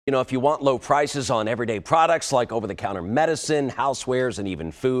You know, if you want low prices on everyday products like over-the-counter medicine, housewares, and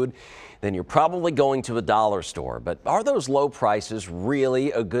even food, then you're probably going to a dollar store. But are those low prices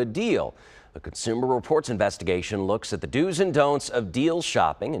really a good deal? The Consumer Reports investigation looks at the do's and don'ts of deal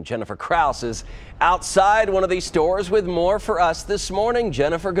shopping, and Jennifer Krause is outside one of these stores with more for us this morning.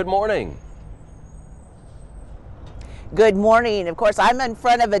 Jennifer, good morning. Good morning. Of course, I'm in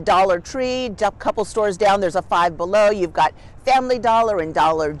front of a Dollar Tree. A couple stores down, there's a Five Below. You've got Family Dollar and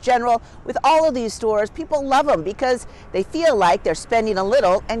Dollar General. With all of these stores, people love them because they feel like they're spending a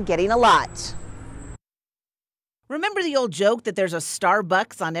little and getting a lot. Remember the old joke that there's a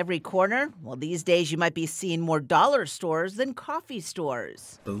Starbucks on every corner? Well, these days you might be seeing more dollar stores than coffee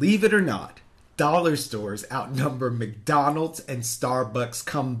stores. Believe it or not, dollar stores outnumber McDonald's and Starbucks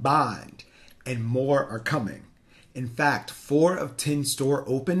combined, and more are coming. In fact, 4 of 10 store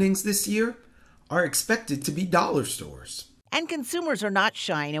openings this year are expected to be dollar stores. And consumers are not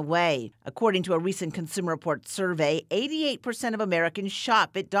shying away. According to a recent Consumer Reports survey, 88% of Americans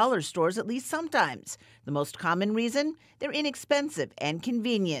shop at dollar stores at least sometimes. The most common reason? They're inexpensive and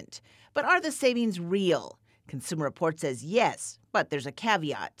convenient. But are the savings real? Consumer Reports says yes, but there's a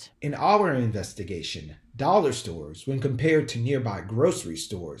caveat. In our investigation, dollar stores, when compared to nearby grocery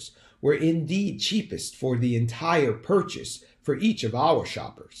stores, were indeed cheapest for the entire purchase for each of our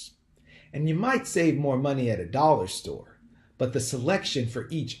shoppers. And you might save more money at a dollar store, but the selection for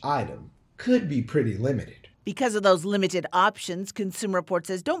each item could be pretty limited. Because of those limited options, Consumer Reports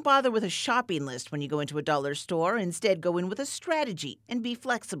says don't bother with a shopping list when you go into a dollar store. Instead, go in with a strategy and be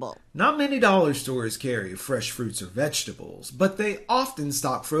flexible. Not many dollar stores carry fresh fruits or vegetables, but they often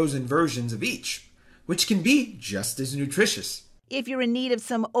stock frozen versions of each, which can be just as nutritious. If you're in need of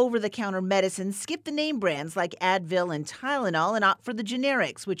some over-the-counter medicine, skip the name brands like Advil and Tylenol and opt for the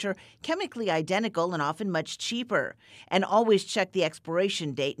generics, which are chemically identical and often much cheaper. And always check the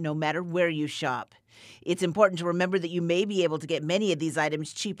expiration date no matter where you shop. It's important to remember that you may be able to get many of these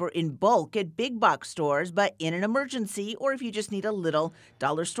items cheaper in bulk at big box stores, but in an emergency or if you just need a little,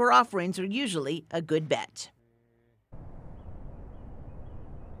 dollar store offerings are usually a good bet.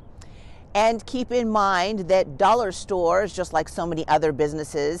 And keep in mind that dollar stores, just like so many other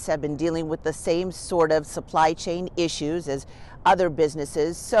businesses, have been dealing with the same sort of supply chain issues as other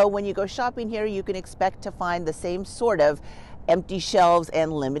businesses. So when you go shopping here, you can expect to find the same sort of empty shelves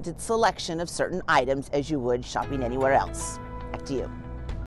and limited selection of certain items as you would shopping anywhere else. Back to you.